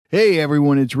Hey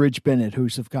everyone, it's Rich Bennett,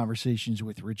 host of Conversations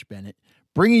with Rich Bennett,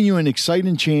 bringing you an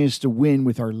exciting chance to win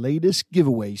with our latest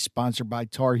giveaway sponsored by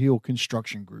Tar Heel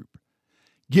Construction Group.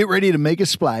 Get ready to make a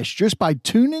splash just by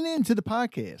tuning in to the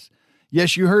podcast.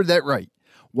 Yes, you heard that right.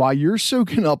 While you're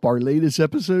soaking up our latest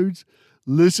episodes,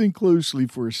 listen closely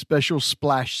for a special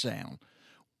splash sound.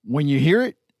 When you hear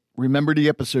it, remember the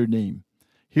episode name.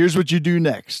 Here's what you do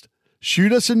next.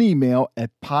 Shoot us an email at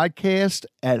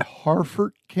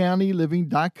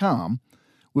podcast@harfordcountyliving.com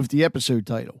with the episode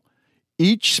title.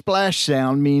 Each splash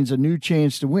sound means a new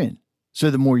chance to win.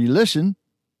 So the more you listen,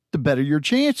 the better your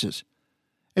chances.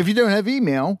 If you don't have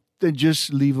email, then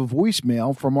just leave a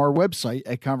voicemail from our website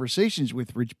at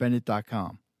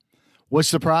conversationswithrichbennett.com.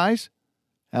 What's the prize?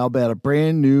 How about a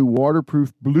brand new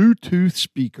waterproof Bluetooth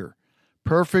speaker?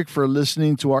 Perfect for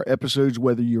listening to our episodes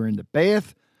whether you're in the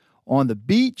bath, on the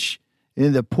beach,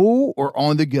 in the pool, or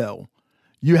on the go.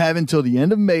 You have until the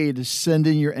end of May to send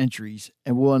in your entries,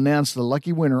 and we'll announce the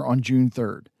lucky winner on June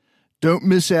 3rd. Don't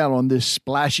miss out on this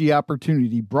splashy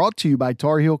opportunity brought to you by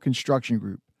Tar Heel Construction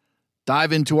Group.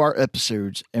 Dive into our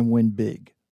episodes and win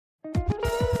big.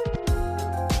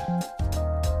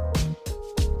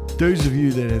 Those of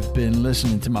you that have been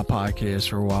listening to my podcast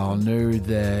for a while know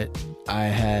that I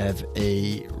have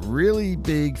a really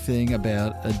big thing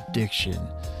about addiction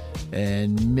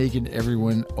and making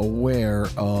everyone aware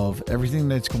of everything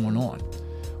that's going on.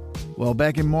 Well,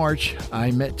 back in March,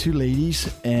 I met two ladies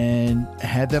and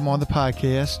had them on the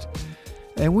podcast,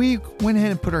 and we went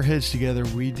ahead and put our heads together.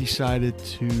 We decided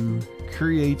to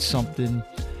create something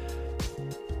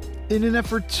in an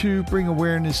effort to bring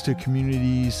awareness to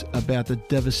communities about the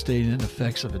devastating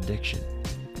effects of addiction,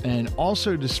 and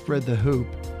also to spread the hope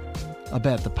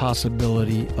about the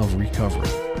possibility of recovery.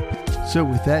 So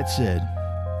with that said,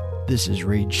 this is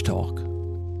Rage Talk.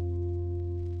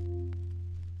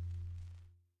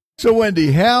 So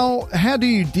Wendy, how do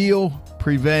you deal,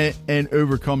 prevent, and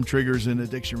overcome triggers in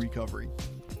addiction recovery?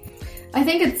 I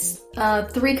think it's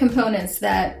three components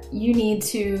that you need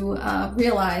to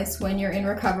realize when you're in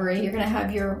recovery. You're going to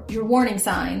have your warning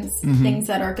signs, things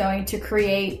that are going to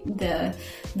create the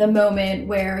moment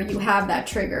where you have that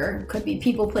trigger. It could be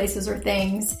people, places, or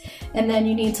things. And then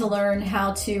you need to learn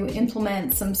how to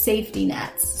implement some safety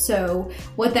nets. So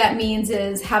what that means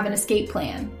is have an escape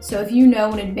plan. So if you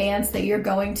know in advance that you're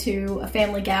going to a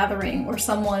family gathering or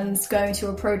someone's going to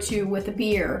approach you with a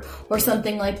beer or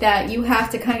something like that, you have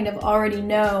to kind of already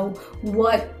know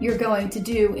what you're going to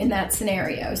do in that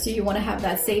scenario. So you want to have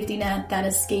that safety net, that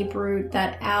escape route,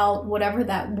 that out, whatever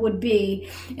that would be.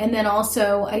 And then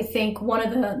also, I think one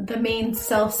of the main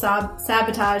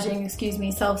self-sabotaging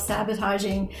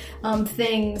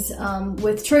things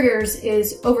with triggers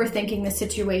is overthinking the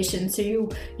situation. So you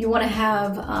want to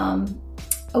have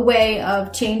a way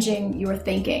of changing your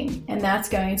thinking, and that's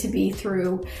going to be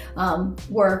through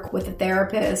work with a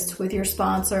therapist, with your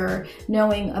sponsor,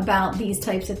 knowing about these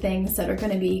types of things that are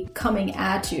going to be coming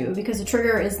at you, because a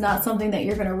trigger is not something that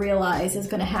you're going to realize is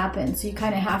going to happen. So you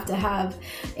kind of have to have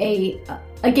a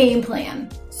game plan.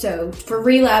 So for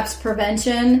relapse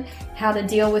prevention, how to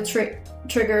deal with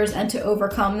triggers and to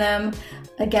overcome them,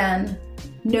 again,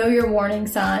 know your warning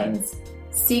signs,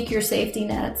 seek your safety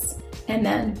nets, and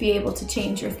then be able to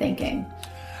change your thinking.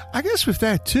 I guess with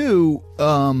that too,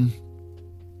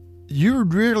 you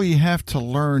really have to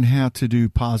learn how to do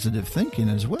positive thinking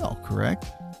as well, correct?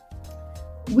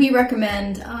 We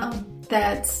recommend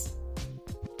that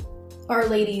our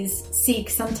ladies seek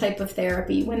some type of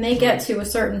therapy. When they get to a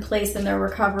certain place in their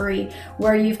recovery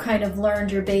where you've kind of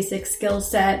learned your basic skill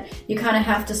set, you kind of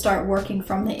have to start working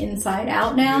from the inside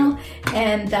out now.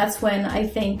 And that's when I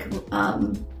think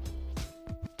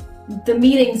the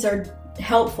meetings are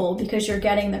helpful, because you're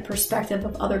getting the perspective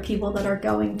of other people that are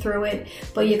going through it,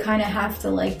 but you kind of have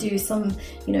to do some,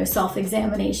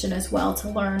 self-examination as well to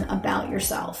learn about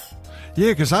yourself.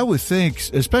 Yeah, because I would think,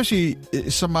 especially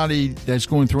somebody that's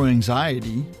going through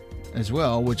anxiety as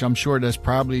well, which I'm sure that's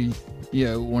probably,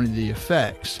 one of the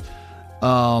effects.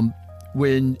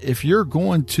 If you're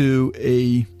going to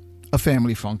a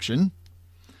family function,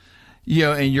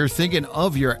 and you're thinking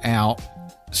of your out,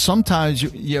 sometimes,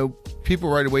 people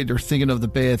right away, they're thinking of the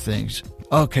bad things.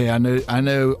 Okay, I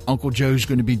know Uncle Joe's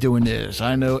going to be doing this.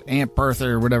 I know Aunt Bertha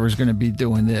or whatever is going to be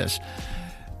doing this.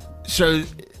 So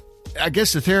I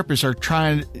guess the therapists are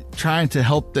trying to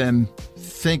help them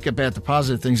think about the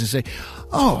positive things and say,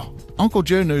 oh, Uncle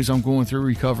Joe knows I'm going through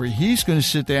recovery. He's going to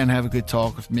sit down and have a good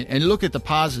talk with me and look at the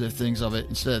positive things of it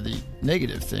instead of the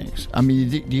negative things. I mean,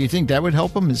 do you think that would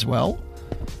help them as well?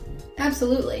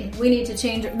 Absolutely. We need to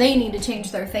change, they need to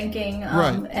change their thinking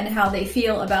and how they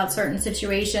feel about certain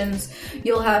situations.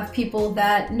 You'll have people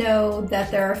that know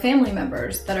that there are family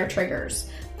members that are triggers.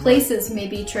 Places may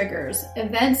be triggers.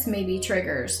 Events may be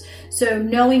triggers. So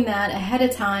knowing that ahead of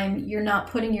time, you're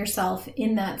not putting yourself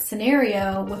in that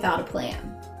scenario without a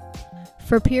plan.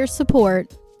 For peer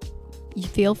support, you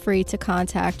feel free to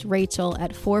contact Rachel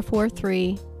at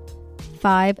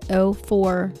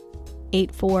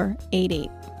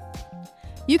 443-504-8488.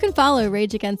 You can follow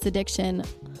Rage Against Addiction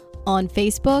on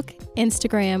Facebook,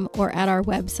 Instagram, or at our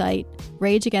website,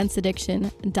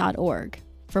 rageagainstaddiction.org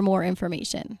for more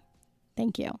information.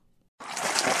 Thank you.